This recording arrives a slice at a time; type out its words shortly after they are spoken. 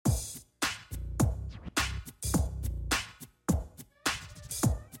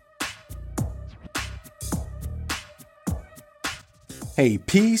Hey,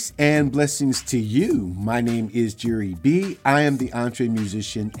 peace and blessings to you. My name is Jerry B. I am the Entre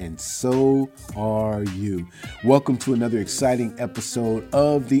Musician, and so are you. Welcome to another exciting episode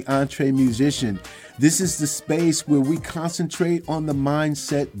of the Entre Musician. This is the space where we concentrate on the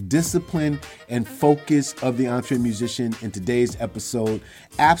mindset, discipline, and focus of the Entre Musician. In today's episode,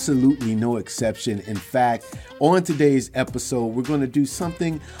 absolutely no exception. In fact, on today's episode, we're going to do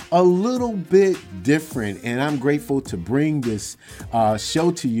something a little bit different, and I'm grateful to bring this show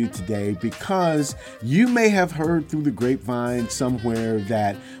to you today because you may have heard through the grapevine somewhere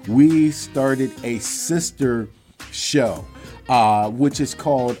that we started a sister show, which is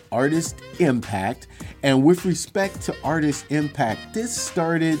called Artist Impact. And with respect to Artist Impact, this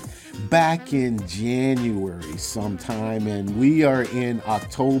started back in January sometime, and we are in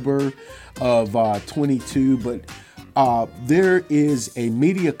October of 22, but there is a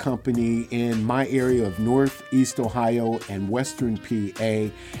media company in my area of Northeast Ohio and Western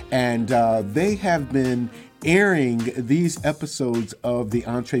PA, and they have been airing these episodes of the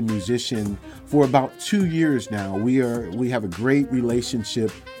Entre Musician for about 2 years now. We have a great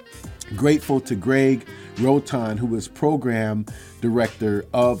relationship. Grateful to Greg Rotan, who is program director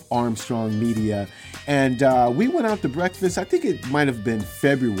of Armstrong Media. And we went out to breakfast. I think it might have been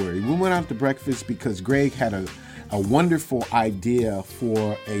February. We went out to breakfast because Greg had a wonderful idea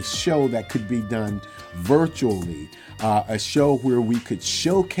for a show that could be done virtually, a show where we could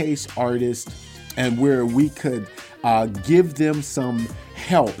showcase artists and where we could give them some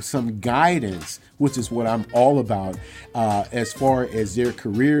help, some guidance, which is what I'm all about as far as their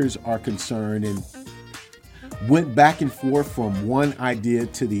careers are concerned, and went back and forth from one idea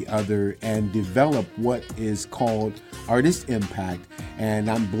to the other and developed what is called Artist Impact. And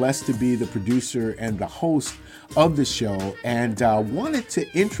I'm blessed to be the producer and the host of the show, and wanted to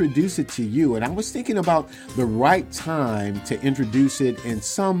introduce it to you. And I was thinking about the right time to introduce it in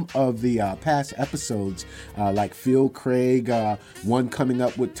some of the past episodes, like Phil Craig, one coming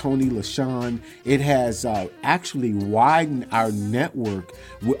up with Tony LaShawn. It has actually widened our network.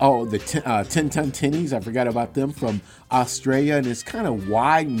 The 10 Ton Tennies, I forgot about them, from Australia, and it's kind of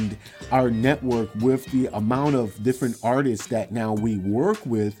widened our network with the amount of different artists that now we work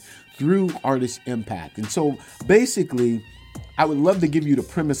with through Artist Impact. And so basically, I would love to give you the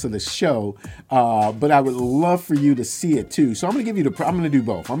premise of the show, but I would love for you to see it too. So I'm going to do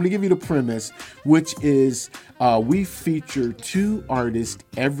both. I'm going to give you the premise, which is we feature 2 artists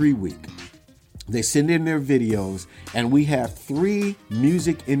every week. They send in their videos, and we have 3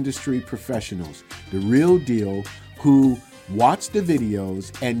 music industry professionals, the real deal, who watch the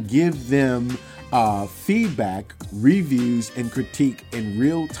videos and give them feedback, reviews, and critique in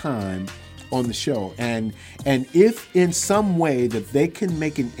real time on the show. And if in some way that they can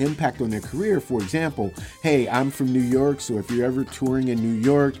make an impact on their career, for example, hey, I'm from New York, so if you're ever touring in New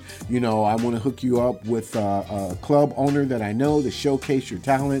York, I want to hook you up with a club owner that I know to showcase your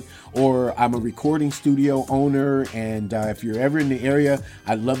talent, or I'm a recording studio owner, and if you're ever in the area,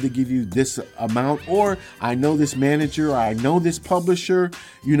 I'd love to give you this amount, or I know this manager, or I know this publisher,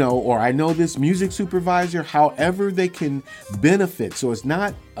 or I know this music supervisor, however they can benefit. So it's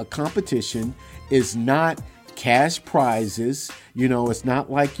not a competition, it's not cash prizes, it's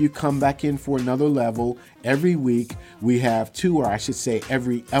not like you come back in for another level. Every week we have 2, or I should say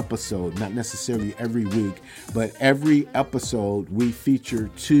every episode, not necessarily every week, but every episode we feature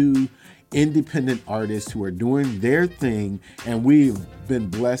 2 independent artists who are doing their thing. And we've been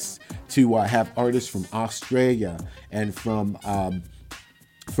blessed to have artists from Australia and from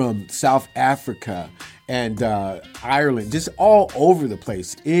South Africa and Ireland, just all over the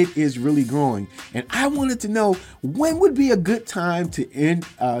place. It is really growing. And I wanted to know when would be a good time to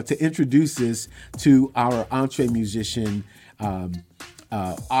introduce this to our Entre Musician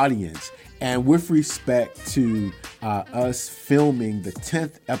audience. And with respect to us filming the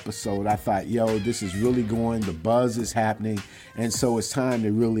 10th episode, I thought, this is really going, the buzz is happening. And so it's time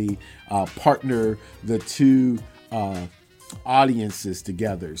to really partner the 2 audiences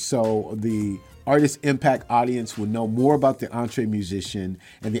together. So the Artist Impact audience will know more about the Entre Musician,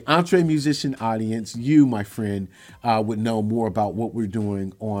 and the Entre Musician audience, you, my friend, would know more about what we're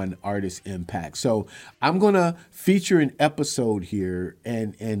doing on Artist Impact. So I'm going to feature an episode here,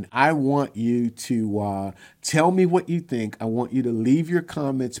 and I want you to tell me what you think. I want you to leave your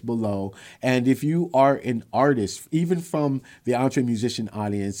comments below. And if you are an artist, even from the Entre Musician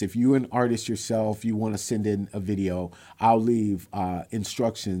audience, if you're an artist yourself, you want to send in a video, I'll leave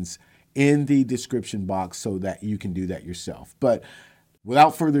instructions in the description box so that you can do that yourself. But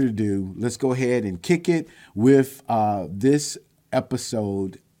without further ado, let's go ahead and kick it with this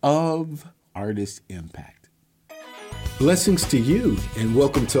episode of Artist Impact. Blessings to you, and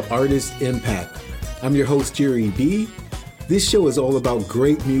welcome to Artist Impact. I'm your host, Jerry B. This show is all about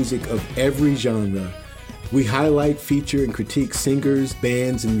great music of every genre. We highlight, feature, and critique singers,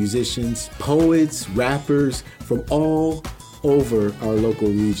 bands, and musicians, poets, rappers from all over our local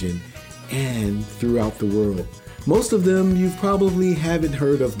region and throughout the world. Most of them you probably haven't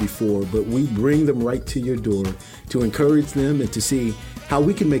heard of before, but we bring them right to your door to encourage them and to see how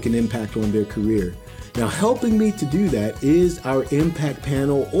we can make an impact on their career. Now, helping me to do that is our Impact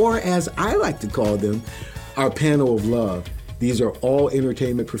Panel, or as I like to call them, our Panel of Love. These are all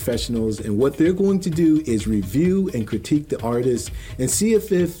entertainment professionals, and what they're going to do is review and critique the artist and see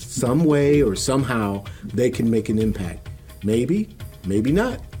if some way or somehow they can make an impact. Maybe, maybe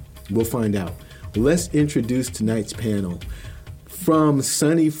not. We'll find out. Let's introduce tonight's panel. From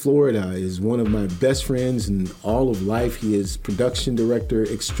sunny Florida is one of my best friends in all of life. He is production director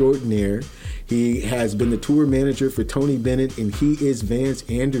extraordinaire. He has been the tour manager for Tony Bennett, and he is Vance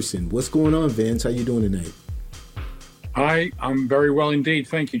Anderson. What's going on, Vance? How you doing tonight? Hi, I'm very well indeed.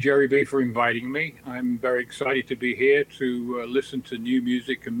 Thank you, Jerry B, for inviting me. I'm very excited to be here to listen to new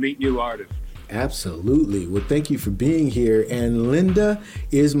music and meet new artists. Absolutely. Well, thank you for being here. And Linda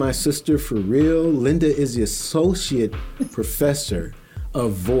is my sister for real. Linda is the associate professor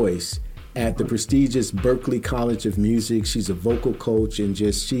of voice at the prestigious Berklee College of Music. She's a vocal coach and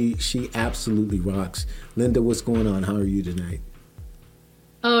just she absolutely rocks. Linda, what's going on? How are you tonight?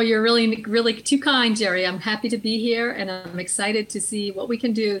 Oh, you're really, really too kind, Jerry. I'm happy to be here, and I'm excited to see what we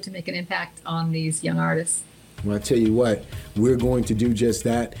can do to make an impact on these young artists. Well, I tell you what, we're going to do just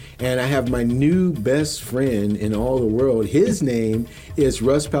that. And I have my new best friend in all the world. His name is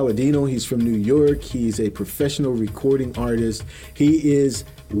Russ Palladino. He's from New York. He's a professional recording artist. He is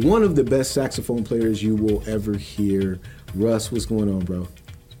one of the best saxophone players you will ever hear. Russ, what's going on, bro?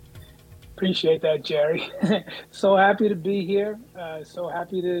 Appreciate that, Jerry. So happy to be here. So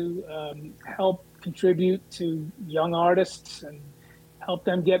happy to help contribute to young artists and help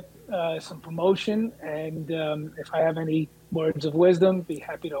them get some promotion, and if I have any words of wisdom, be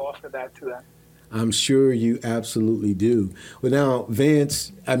happy to offer that to them. I'm sure you absolutely do. Well, now,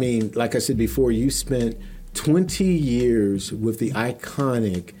 Vance, I mean, like I said before, you spent 20 years with the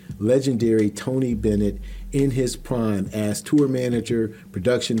iconic, legendary Tony Bennett in his prime as tour manager,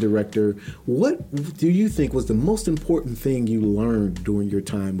 production director. What do you think was the most important thing you learned during your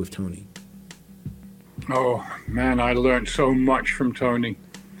time with Tony? Oh, man, I learned so much from Tony.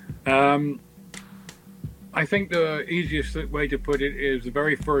 I think the easiest way to put it is the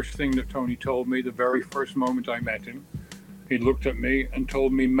very first thing that Tony told me, the very first moment I met him. He looked at me and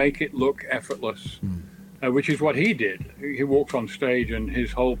told me, make it look effortless, which is what he did. He walks on stage and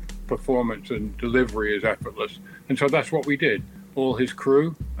his whole performance and delivery is effortless. And so that's what we did. All his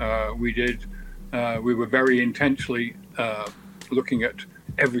crew, we were very intensely looking at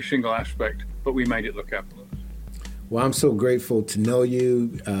every single aspect, but we made it look effortless. Well, I'm so grateful to know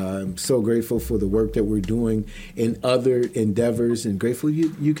you. I'm so grateful for the work that we're doing in other endeavors, and grateful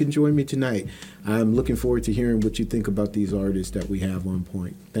you can join me tonight. I'm looking forward to hearing what you think about these artists that we have on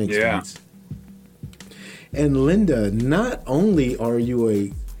point. Thanks, Vince. And Linda, not only are you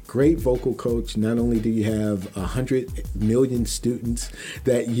a great vocal coach, not only do you have 100 million students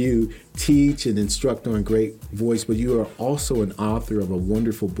that you teach and instruct on great voice, but you are also an author of a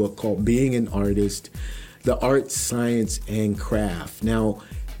wonderful book called Being an Artist: The Art, Science, and Craft. Now,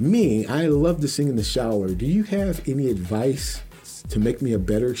 I love to sing in the shower. Do you have any advice to make me a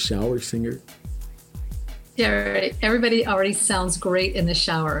better shower singer? Yeah, everybody already sounds great in the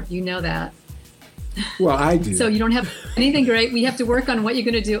shower. You know that. Well, I do. So you don't have anything great. We have to work on what you're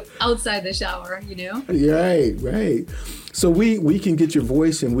going to do outside the shower, you know? Right. So we can get your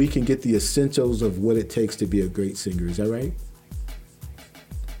voice and we can get the essentials of what it takes to be a great singer. Is that right?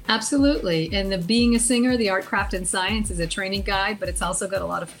 Absolutely. And the Being a Singer, the Art, Craft, and Science is a training guide, but it's also got a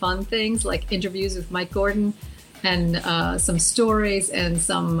lot of fun things like interviews with Mike Gordon and some stories and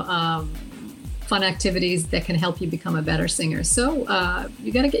some fun activities that can help you become a better singer. So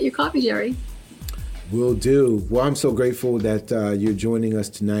you got to get your copy, Jerry. Will do. Well, I'm so grateful that you're joining us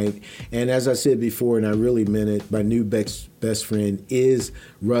tonight. And as I said before, and I really meant it, my new best friend is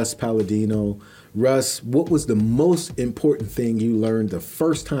Russ Palladino. Russ, what was the most important thing you learned the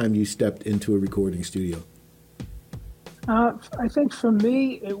first time you stepped into a recording studio? I think for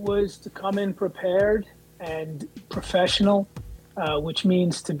me, it was to come in prepared and professional, which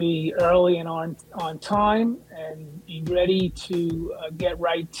means to be early and on time and be ready to get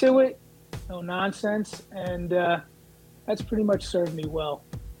right to it. No nonsense. And that's pretty much served me well.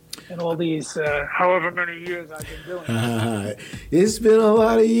 in all these however many years I've been doing it. It's been a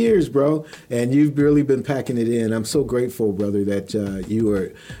lot of years, bro, and you've really been packing it in. I'm so grateful, brother, that you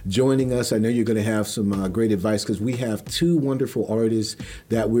are joining us. I know you're going to have some great advice because we have two wonderful artists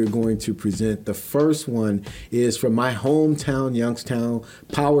that we're going to present. The first one is from my hometown, Youngstown,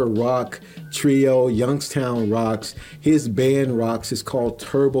 power rock trio, Youngstown Rocks. His band rocks. It's called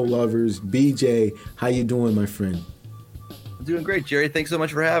Turbo Lovers. BJ, how you doing, my friend? I'm doing great, Jerry. Thanks so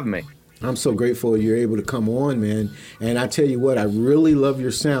much for having me. I'm so grateful you're able to come on, man. And I tell you what, I really love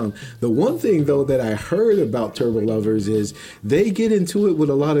your sound. The one thing, though, that I heard about Turbo Lovers is they get into it with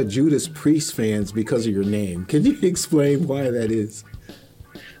a lot of Judas Priest fans because of your name. Can you explain why that is?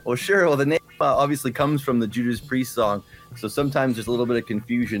 Well, sure. Well, the name obviously comes from the Judas Priest song. So sometimes there's a little bit of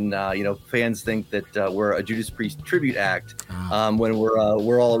confusion. Fans think that we're a Judas Priest tribute act when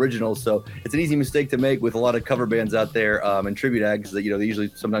we're all originals. So it's an easy mistake to make with a lot of cover bands out there and tribute acts that they usually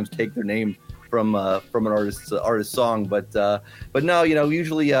sometimes take their name from an artist's song. But no,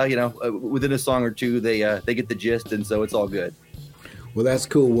 usually within a song or two they get the gist, and so it's all good. Well, that's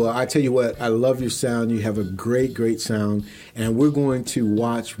cool. Well, I tell you what, I love your sound. You have a great, great sound. And we're going to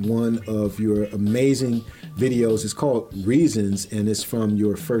watch one of your amazing videos. It's called Reasons, and it's from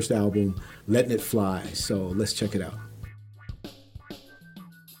your first album, Letting It Fly. So let's check it out.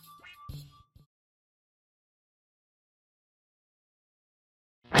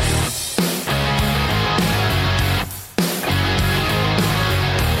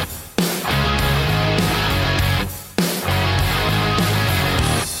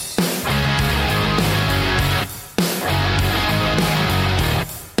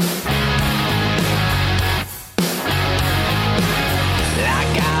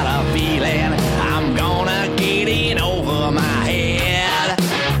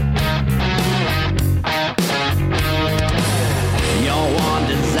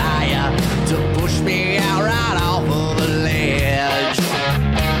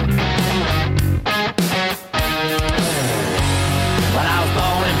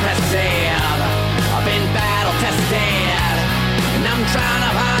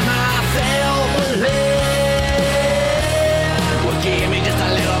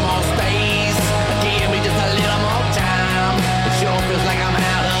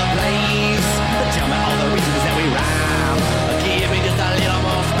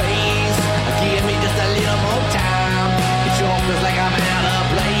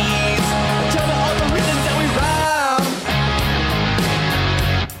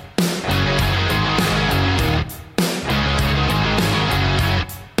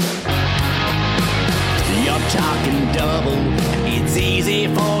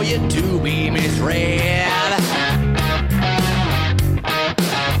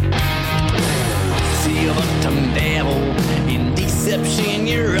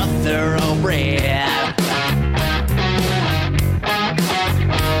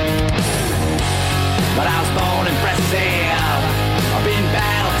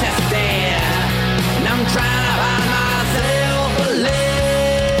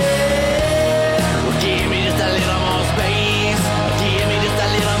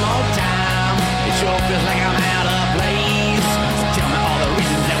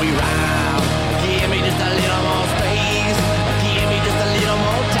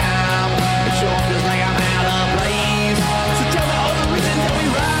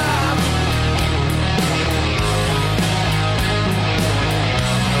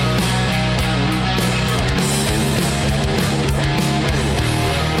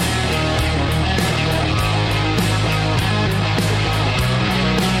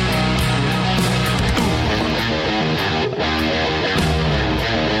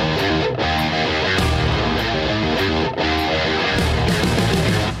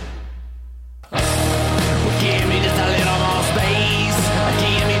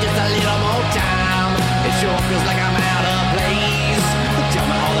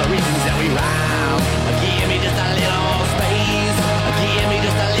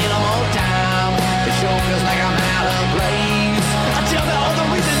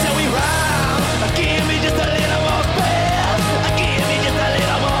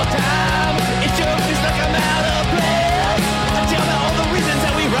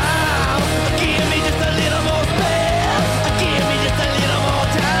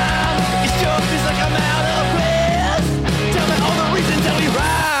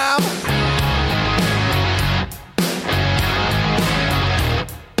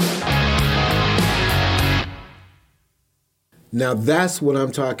 Now that's what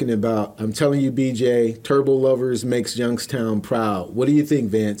I'm talking about. I'm telling you, BJ, Turbo Lovers makes Youngstown proud. What do you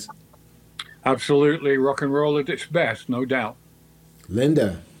think, Vance? Absolutely, rock and roll at its best, no doubt.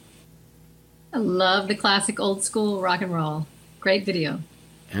 Linda. I love the classic old school rock and roll. Great video.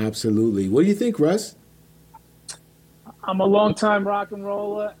 Absolutely. What do you think, Russ? I'm a longtime rock and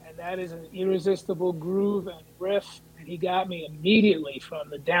roller, and that is an irresistible groove and riff, and he got me immediately from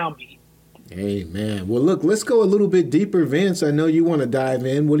the downbeat. Amen. Well, look, let's go a little bit deeper, Vince. I know you want to dive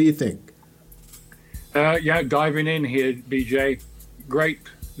in. What do you think? Yeah, diving in here, BJ. Great.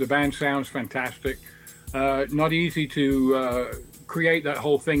 The band sounds fantastic. Not easy to create that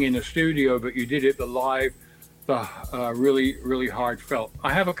whole thing in a studio, but you did it the live, really, really heartfelt.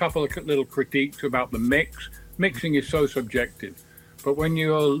 I have a couple of little critiques about the mix. Mixing is so subjective, but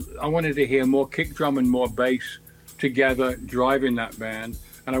I wanted to hear more kick drum and more bass together driving that band,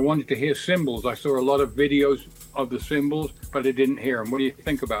 and I wanted to hear cymbals. I saw a lot of videos of the cymbals, but I didn't hear them. What do you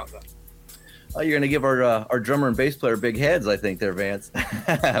think about that? Oh, you're going to give our drummer and bass player big heads, I think, there, Vance.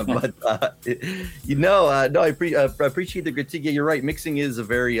 But no, I appreciate the critique. Yeah, you're right. Mixing is a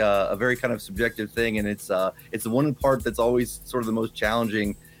very kind of subjective thing, and it's the one part that's always sort of the most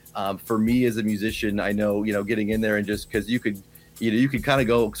challenging for me as a musician. I know, getting in there and just because you could kind of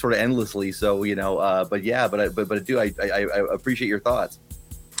go sort of endlessly. So but I appreciate your thoughts.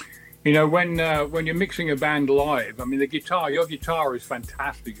 When you're mixing a band live, I mean, your guitar is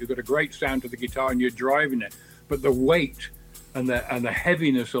fantastic. You've got a great sound to the guitar and you're driving it. But the weight and the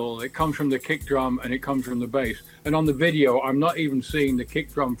heaviness, it comes from the kick drum and it comes from the bass. And on the video, I'm not even seeing the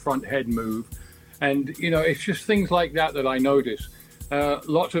kick drum front head move. And, it's just things like that I notice.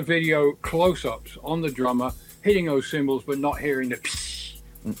 Lots of video close-ups on the drummer, hitting those cymbals, but not hearing the psh.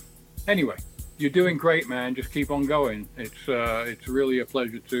 Anyway. You're doing great, man. Just keep on going. It's really a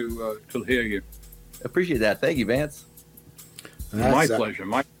pleasure to hear you. Appreciate that. Thank you, Vance. My pleasure.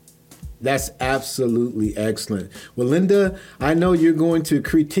 That's absolutely excellent. Well, Linda, I know you're going to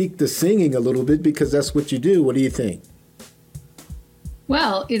critique the singing a little bit because that's what you do. What do you think?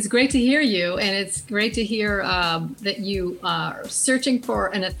 Well, it's great to hear you, and it's great to hear that you are searching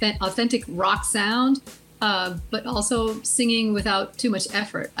for an authentic rock sound. But also singing without too much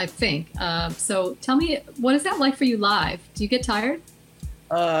effort, I think. So tell me, what is that like for you live? Do you get tired?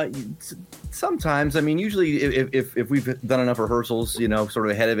 Sometimes. I mean, usually if we've done enough rehearsals, sort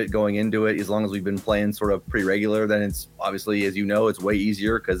of ahead of it going into it, as long as we've been playing sort of pretty regular, then it's obviously, as it's way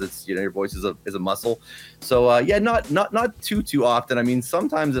easier because it's, your voice is a muscle. So not too often. I mean,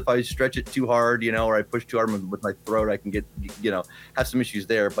 sometimes if I stretch it too hard, or I push too hard with my throat, I can get, have some issues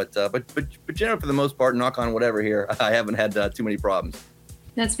there. But generally for the most part, knock on whatever here, I haven't had too many problems.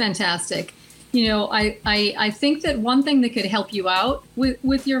 That's fantastic. I think that one thing that could help you out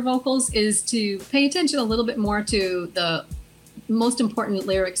with your vocals is to pay attention a little bit more to the most important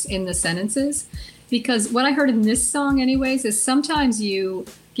lyrics in the sentences. Because what I heard in this song anyways is sometimes you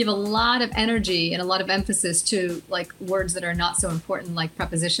give a lot of energy and a lot of emphasis to like words that are not so important, like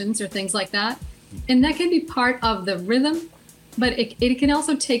prepositions or things like that. And that can be part of the rhythm, but it can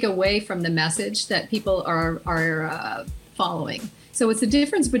also take away from the message that people are following. So it's the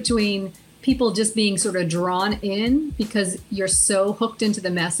difference between people just being sort of drawn in because you're so hooked into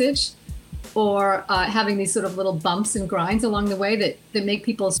the message, or having these sort of little bumps and grinds along the way that make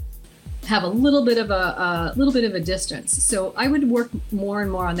people have a little bit of a distance. So I would work more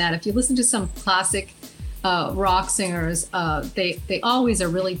and more on that. If you listen to some classic rock singers, they always are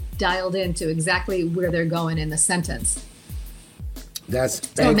really dialed into exactly where they're going in the sentence. That's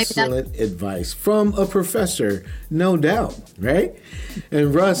excellent advice from a professor, no doubt, right?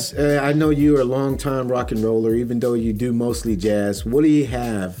 And Russ, I know you are a longtime rock and roller, even though you do mostly jazz. What do you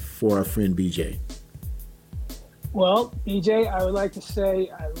have for our friend BJ? Well, BJ, I would like to say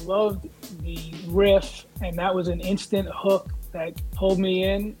I loved the riff, and that was an instant hook that pulled me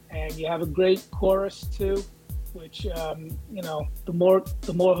in. And you have a great chorus too, which the more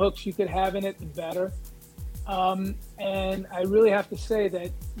hooks you could have in it, the better. And I really have to say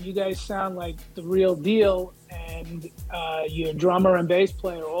that you guys sound like the real deal, and your drummer and bass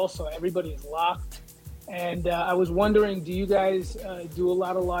player also, everybody's locked. And I was wondering, do you guys do a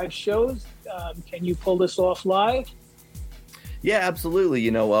lot of live shows? Can you pull this off live? Yeah, absolutely.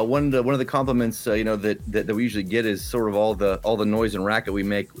 One of the compliments that we usually get is sort of all the noise and racket we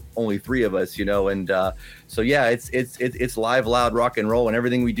make. Only three of us, and so yeah, it's live, loud rock and roll, and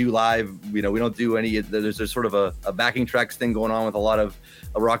everything we do live. We don't do any. There's sort of a backing tracks thing going on with a lot of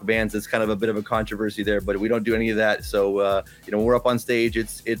rock bands. It's kind of a bit of a controversy there, but we don't do any of that. So when we're up on stage,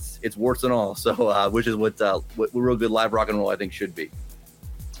 it's warts and all. So which is what real good live rock and roll I think should be.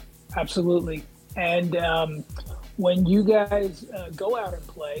 Absolutely, and. When you guys go out and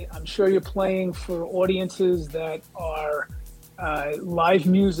play, I'm sure you're playing for audiences that are live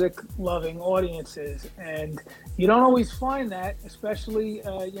music loving audiences, and you don't always find that, especially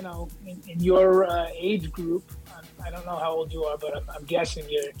in your age group. I don't know how old you are, but I'm guessing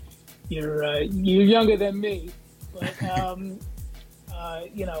you're younger than me. But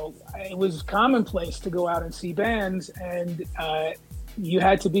it was commonplace to go out and see bands, and you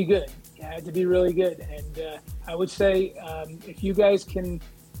had to be good. You had to be really good. And I would say if you guys can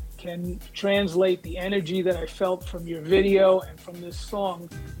translate the energy that I felt from your video and from this song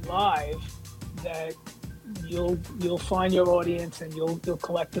live, that you'll find your audience and you'll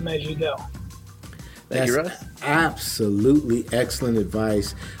collect them as you go. Thank you, Russ. Absolutely excellent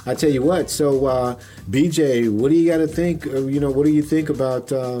advice. I tell you what, so BJ, what do you got to think? What do you think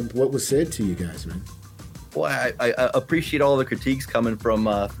about what was said to you guys, man? Well, I appreciate all the critiques coming from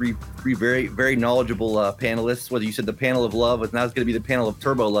three very, very knowledgeable panelists. Whether you said the panel of love, but now it's going to be the panel of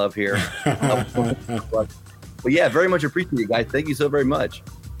turbo love here. But yeah, very much appreciate it, guys. Thank you so very much.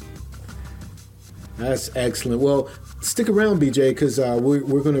 That's excellent. Well, stick around, BJ, because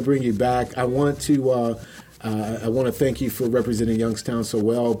we're going to bring you back. I want to thank you for representing Youngstown so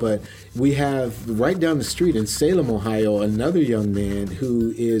well, but we have right down the street in Salem, Ohio, another young man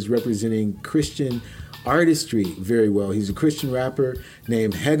who is representing Christian artistry very well. He's a Christian rapper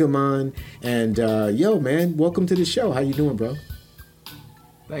named Hegemon. And yo, man, welcome to the show. How you doing, bro?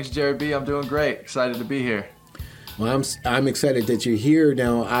 Thanks, Jerry B. I'm doing great. Excited to be here. Well, I'm excited that you're here.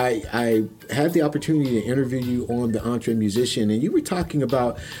 Now, I had the opportunity to interview you on The Entre Musician, and you were talking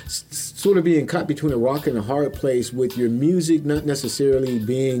about sort of being caught between a rock and a hard place with your music not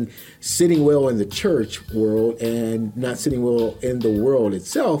necessarily sitting well in the church world and not sitting well in the world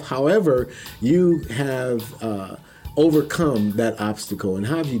itself. However, you have overcome that obstacle. And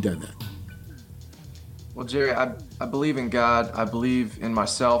how have you done that? Well, Jerry, I believe in God, I believe in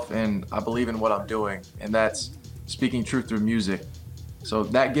myself, and I believe in what I'm doing, and that's speaking truth through music. So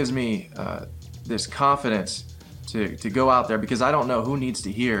that gives me this confidence to go out there, because I don't know who needs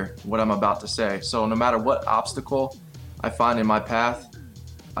to hear what I'm about to say. So no matter what obstacle I find in my path,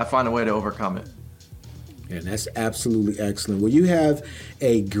 I find a way to overcome it. And that's absolutely excellent. Well, you have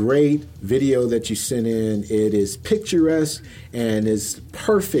a great video that you sent in. It is picturesque and is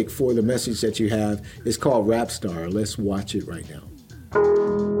perfect for the message that you have. It's called Rap Star. Let's watch it right now.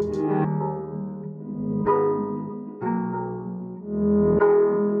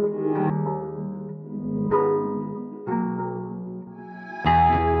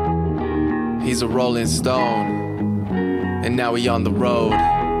 He's a rolling stone, and now he on the road.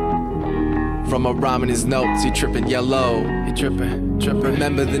 From a rhyme in his notes, he tripping yellow. He tripping.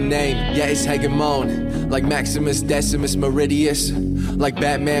 Remember the name, yeah, it's Hegemon. Like Maximus Decimus Meridius. Like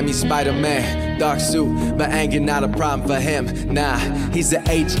Batman meets Spider-Man. Dark suit, but anger not a problem for him. Nah, he's a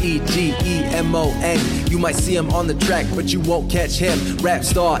Hegemon. You might see him on the track, but you won't catch him. Rap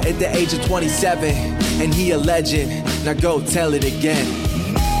star at the age of 27, and he a legend. Now go tell it again.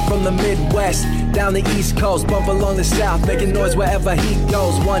 From the Midwest, down the East Coast, bump along the South, making noise wherever he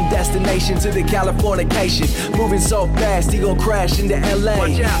goes. One destination to the Californication. Moving so fast, he gon' crash into LA.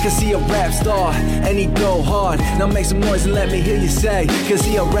 Cause he a rap star, and he go hard. Now make some noise and let me hear you say, cause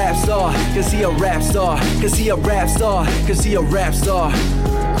he a rap star, cause he a rap star, cause he a rap star, cause he a rap star.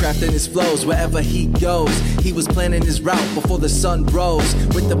 Crafting his flows wherever he goes. He was planning his route before the sun rose.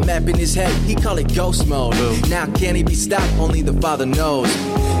 With the map in his head, he call it ghost mode. Now can he be stopped? Only the Father knows.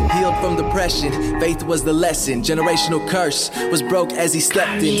 Healed from depression, faith was the lesson. Generational curse was broke as he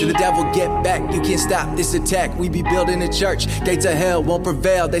stepped in. To the devil, get back, you can't stop this attack. We be building a church, gates of hell won't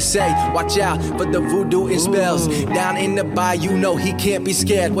prevail. They say, watch out for the voodoo and spells. Down in the bayou, no, he can't be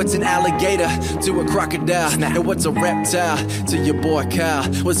scared. What's an alligator to a crocodile? And what's a reptile to your boy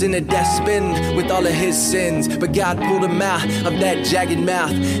Kyle? Was in a death spin with all of his sins, but God pulled him out of that jagged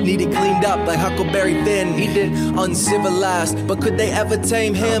mouth. Needed cleaned up like Huckleberry Finn. He did uncivilized, but could they ever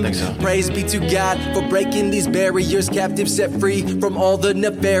tame him? So. Praise be to God for breaking these barriers. Captives set free from all the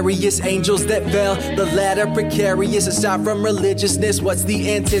nefarious angels that fell. The ladder precarious. Aside from religiousness, what's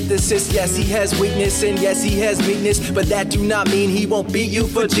the antithesis? Yes, he has weakness and yes, he has meekness, but that do not mean he won't beat you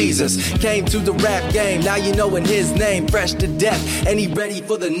for Jesus. Came to the rap game, now you know in his name. Fresh to death, and he ready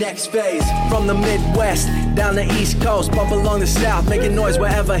for the next phase. From the Midwest, down the East Coast, bump along the South, making noise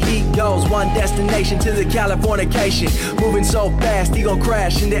wherever he goes. One destination to the Californication. Moving so fast, he gon'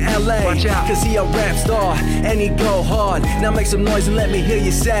 crash into LA. Watch out, cause he a rap star, and he go hard. Now make some noise and let me hear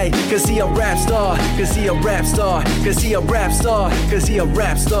you say, cause he a rap star, cause he a rap star, cause he a rap star, cause he a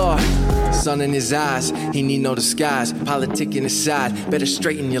rap star. Sun in his eyes, he need no disguise. Politicking aside, better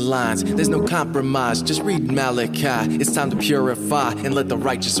straighten your lines. There's no compromise, just read Malachi. It's time to purify and let the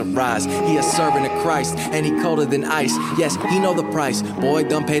righteous arise. He a servant of Christ, and and he colder than ice. Yes, he know the price. Boy,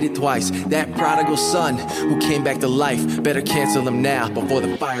 done paid it twice. That prodigal son who came back to life. Better cancel him now before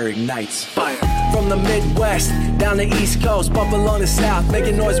the fire ignites. Fire. From the Midwest down the East Coast, bump along the South,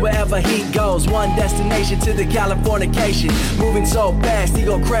 making noise wherever he goes. One destination to the Californication. Moving so fast, he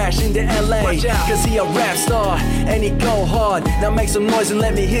gon' crash into LA. Cause he a rap star, and he go hard. Now make some noise and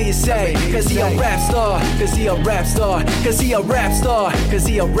let me hear you say, cause he a rap star, cause he a rap star, cause he a rap star, cause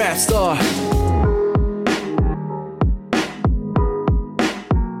he a rap star.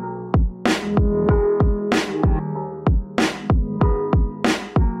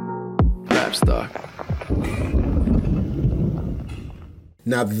 Rap star.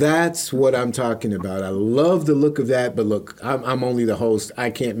 Now that's what I'm talking about. I love the look of that, but look, I'm only the host. I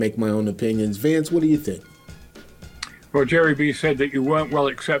can't make my own opinions. Vance, what do you think? Well, Jerry B said that you weren't well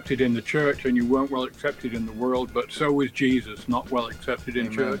accepted in the church and you weren't well accepted in the world, but so was Jesus, not well accepted in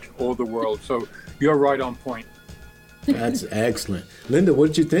church or the world. So you're right on point. That's excellent. Linda, what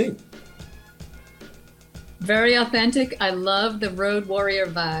did you think? Very authentic. I love the Road Warrior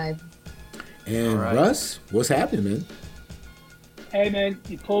vibe. And Russ, what's happening, man? Hey man,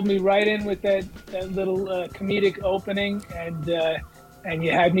 you pulled me right in with that little comedic opening, and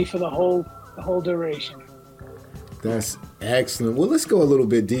you had me for the whole duration. That's excellent. Well, let's go a little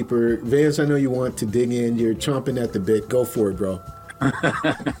bit deeper. Vance, I know you want to dig in. You're chomping at the bit. Go for it, bro.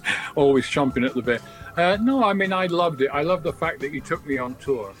 Always chomping at the bit. No, I mean, I loved it. I love the fact that you took me on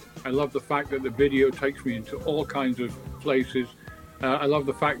tour. I love the fact that the video takes me into all kinds of places. I love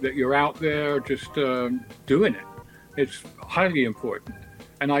the fact that you're out there just doing it. It's highly important.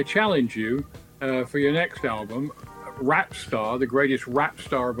 And I challenge you for your next album, Rap Star, the greatest rap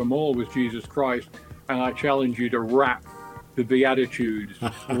star of them all was Jesus Christ. And I challenge you to rap the Beatitudes,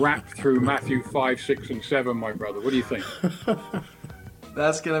 rap through Matthew 5, 6, and 7, my brother. What do you think?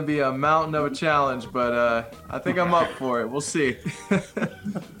 That's going to be a mountain of a challenge, but I think I'm up for it. We'll see.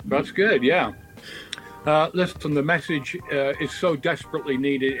 That's good, yeah. Listen, the message is so desperately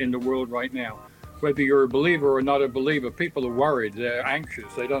needed in the world right now. Whether you're a believer or not a believer, people are worried, they're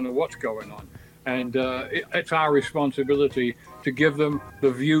anxious, they don't know what's going on. And it's our responsibility to give them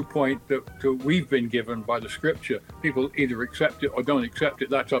the viewpoint that we've been given by the scripture. People either accept it or don't accept it,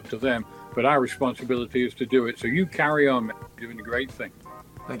 that's up to them. But our responsibility is to do it. So you carry on, man. You're doing a great thing.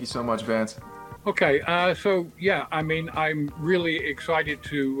 Thank you so much, Vance. Okay, so yeah, I mean, I'm really excited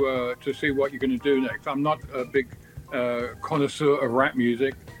to see what you're going to do next. I'm not a big connoisseur of rap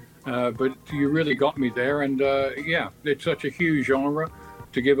music, but you really got me there. And yeah, it's such a huge genre.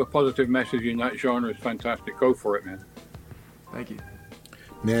 To give a positive message in that genre is fantastic. Go for it, man. Thank you.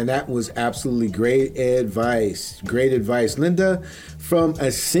 Man, that was absolutely great advice. Great advice. Linda, from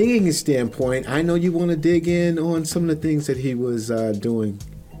a singing standpoint, I know you want to dig in on some of the things that he was doing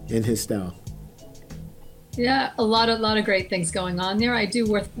in his style. Yeah, a lot of great things going on there. I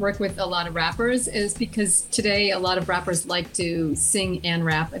do work with a lot of rappers, is because today a lot of rappers like to sing and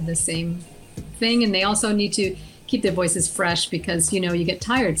rap in the same thing, and they also need to keep their voices fresh because, you know, you get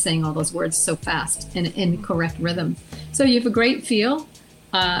tired saying all those words so fast and in correct rhythm. So you have a great feel.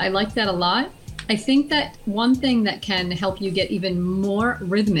 I like that a lot. I think that one thing that can help you get even more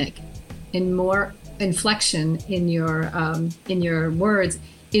rhythmic and more inflection in your words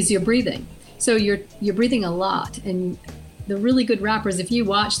is your breathing. So you're breathing a lot, and the really good rappers, if you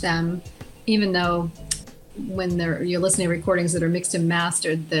watch them, even though when you're listening to recordings that are mixed and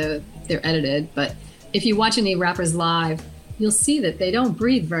mastered, they're edited, but if you watch any rappers live, you'll see that they don't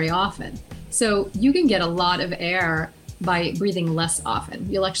breathe very often. So you can get a lot of air by breathing less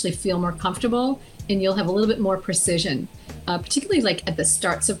often. You'll actually feel more comfortable, and you'll have a little bit more precision, particularly like at the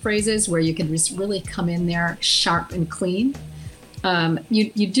starts of phrases where you can just really come in there sharp and clean.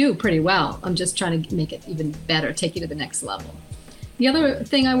 You do pretty well. I'm just trying to make it even better, take you to the next level. The other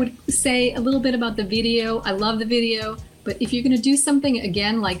thing I would say a little bit about the video, I love the video. But if you're going to do something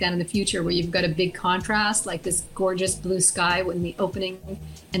again like that in the future, where you've got a big contrast, like this gorgeous blue sky when the opening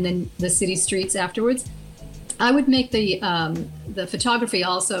and then the city streets afterwards, I would make the photography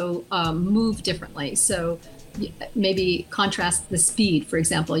also move differently. So maybe contrast the speed. For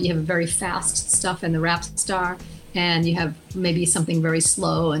example, you have very fast stuff in the Rap Star, and you have maybe something very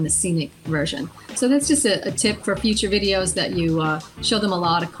slow in the scenic version. So that's just a tip for future videos, that you show them a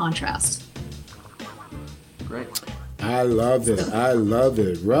lot of contrast. Great. I love it. I love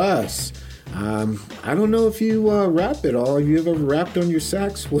it. Russ, I don't know if you rap at all. Have you ever rapped on your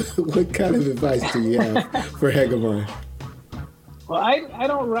sax? What kind of advice do you have for Hegemon? Well, I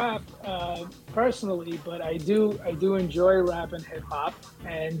don't rap personally, but I do enjoy rap and hip hop,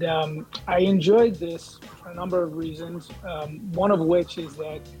 and I enjoyed this for a number of reasons. One of which is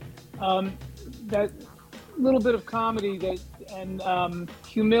that little bit of comedy and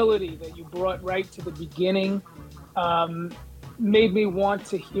humility that you brought right to the beginning made me want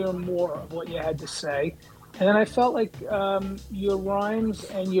to hear more of what you had to say. And then I felt like your rhymes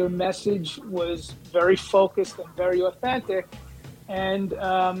and your message was very focused and very authentic. And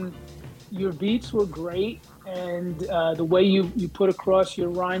your beats were great. And the way you put across your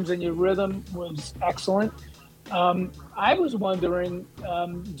rhymes and your rhythm was excellent. I was wondering,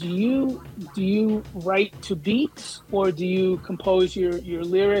 do you write to beats, or do you compose your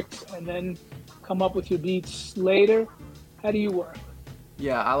lyrics and then come up with your beats later? How do you work?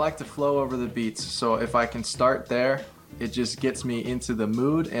 Yeah, I like to flow over the beats. So if I can start there, it just gets me into the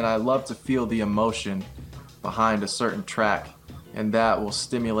mood, and I love to feel the emotion behind a certain track. And that will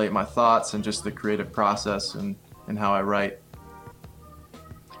stimulate my thoughts and just the creative process and how I write.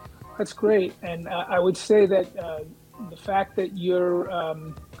 That's great. And I would say that the fact that you're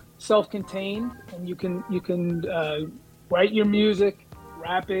self-contained and you can write your music,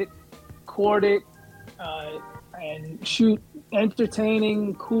 rap it, chord it, and shoot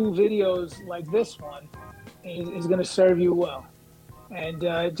entertaining, cool videos like this one is going to serve you well. And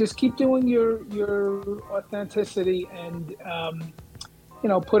just keep doing your authenticity and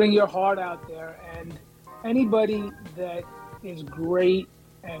putting your heart out there. And anybody that is great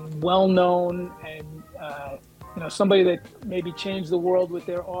and well known and somebody that maybe changed the world with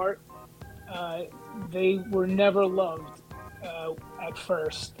their art, they were never loved at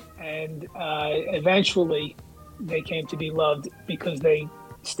first, and eventually they came to be loved because they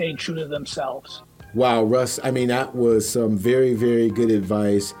stayed true to themselves. Wow, Russ, I mean, that was some very, very good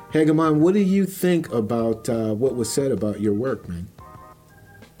advice. Hegemon, what do you think about what was said about your work, man?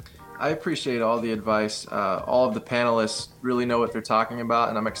 I appreciate all the advice. All of the panelists really know what they're talking about,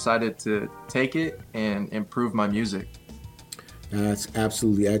 and I'm excited to take it and improve my music. That's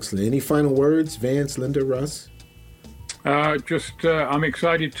absolutely excellent. Any final words, Vance, Linda, Russ? I'm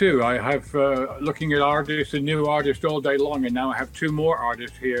excited too. I have looking at artists and new artists all day long, and now I have two more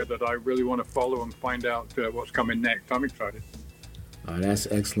artists here that I really want to follow and find out what's coming next. I'm excited. That's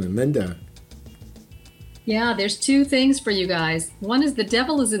excellent. Linda? Yeah, there's two things for you guys. One is the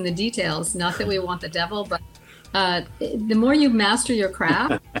devil is in the details. Not that we want the devil, but the more you master your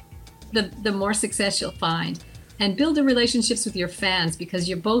craft, the more success you'll find. And build the relationships with your fans, because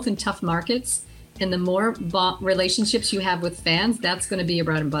you're both in tough markets. And the more relationships you have with fans, that's going to be your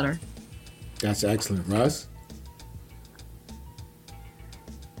bread and butter. That's excellent. Russ?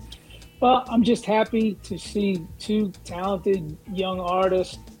 Well, I'm just happy to see two talented young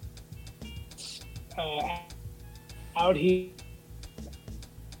artists out here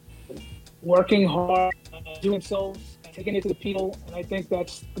working hard, doing themselves, taking it to the people. And I think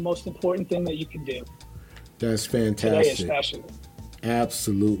that's the most important thing that you can do. That's fantastic. Today especially.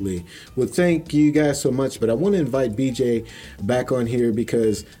 Absolutely. Well, thank you guys so much. But I want to invite BJ back on here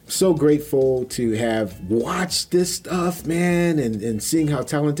because I'm so grateful to have watched this stuff, man, and seeing how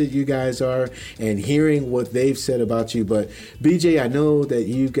talented you guys are and hearing what they've said about you. But BJ, I know that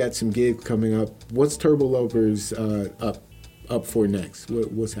you've got some gigs coming up. What's Turbo Lovers up for next?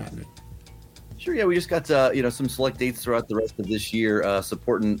 What's happening? Sure, yeah, we just got some select dates throughout the rest of this year,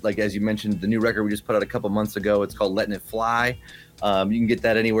 supporting, like as you mentioned, the new record we just put out a couple months ago. It's called Letting It Fly. You can get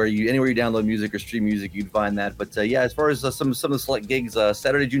that anywhere you download music or stream music, you can find that. But yeah, as far as some of the select gigs,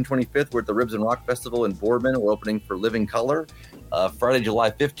 Saturday, June 25th, we're at the Ribs and Rock Festival in Boardman. We're opening for Living Color. Friday, July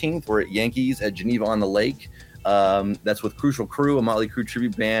 15th, we're at Yankees at Geneva on the Lake. That's with Crucial Crew, a Motley Crue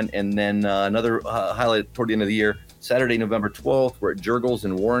tribute band. And then another highlight toward the end of the year, Saturday, November 12th, we're at Jurgles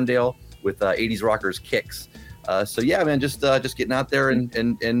in Warrendale with 80s rockers Kicks. So yeah, man, just getting out there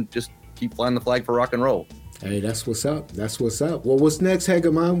and just keep flying the flag for rock and roll. Hey, that's what's up. That's what's up. Well, what's next,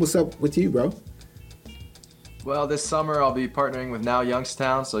 Hegemon? What's up with you, bro? Well, this summer I'll be partnering with Now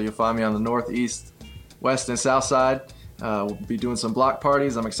Youngstown, so you'll find me on the northeast, west, and south side. We'll be doing some block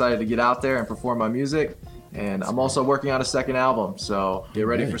parties. I'm excited to get out there and perform my music. And I'm also working on a second album, so get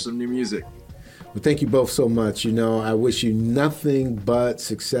ready for some new music. Well, thank you both so much. I wish you nothing but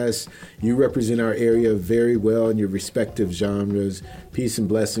success. You represent our area very well in your respective genres. Peace and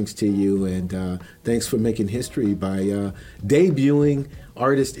blessings to you. And thanks for making history by debuting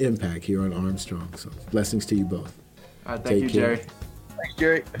Artist Impact here on Armstrong. So blessings to you both. All right, thank you, Jerry. Thanks,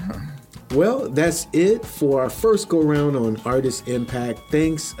 Jerry. Well, that's it for our first go-round on Artist Impact.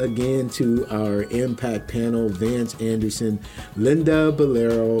 Thanks again to our Impact panel, Vance Anderson, Linda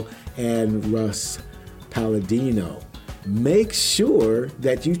Bolero, and Russ Palladino. Make sure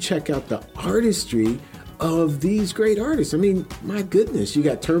that you check out the artistry of these great artists. I mean, my goodness, you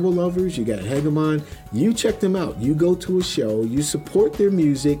got Turbo Lovers, you got Hegemon. You check them out. You go to a show, you support their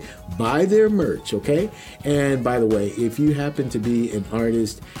music, buy their merch, okay? And by the way, if you happen to be an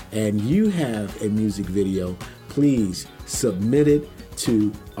artist and you have a music video, please submit it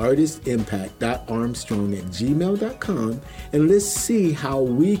to artistimpact.armstrong@gmail.com, and let's see how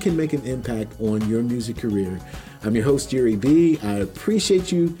we can make an impact on your music career. I'm your host, Jerry B. I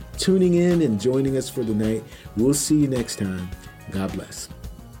appreciate you tuning in and joining us for the night. We'll see you next time. God bless.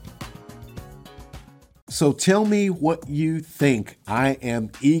 So tell me what you think. I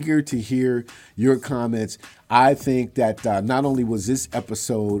am eager to hear your comments. I think that not only was this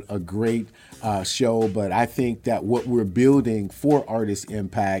episode a great show, but I think that what we're building for Artist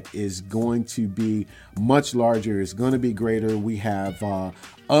Impact is going to be much larger. It's going to be greater. We have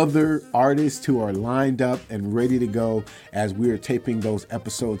other artists who are lined up and ready to go as we are taping those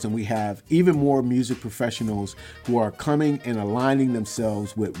episodes. And we have even more music professionals who are coming and aligning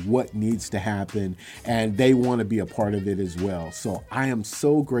themselves with what needs to happen. And they want to be a part of it as well. So I am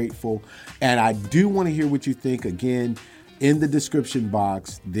so grateful. And I do want to hear what you think. Again, in the description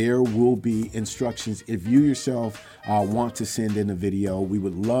box, there will be instructions if you yourself want to send in a video. We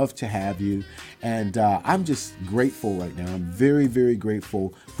would love to have you. And I'm just grateful right now. I'm very, very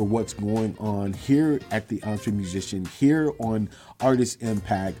grateful for what's going on here at the Entre Musician, here on Artist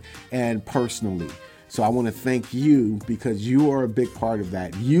Impact, and personally. So I want to thank you because you are a big part of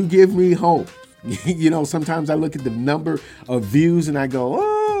that. You give me hope. You know, sometimes I look at the number of views and I go,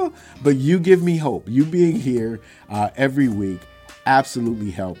 oh, but you give me hope. You being here every week absolutely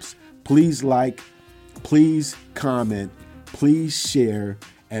helps. Please like, please comment, please share,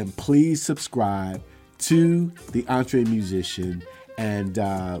 and please subscribe to the Entre Musician. And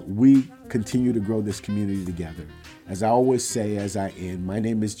we continue to grow this community together. As I always say as I end, my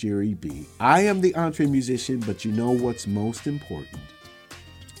name is Jerry B. I am the Entre Musician, but you know what's most important?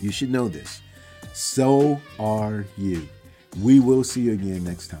 You should know this. So are you. We will see you again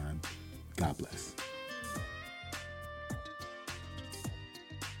next time. God bless.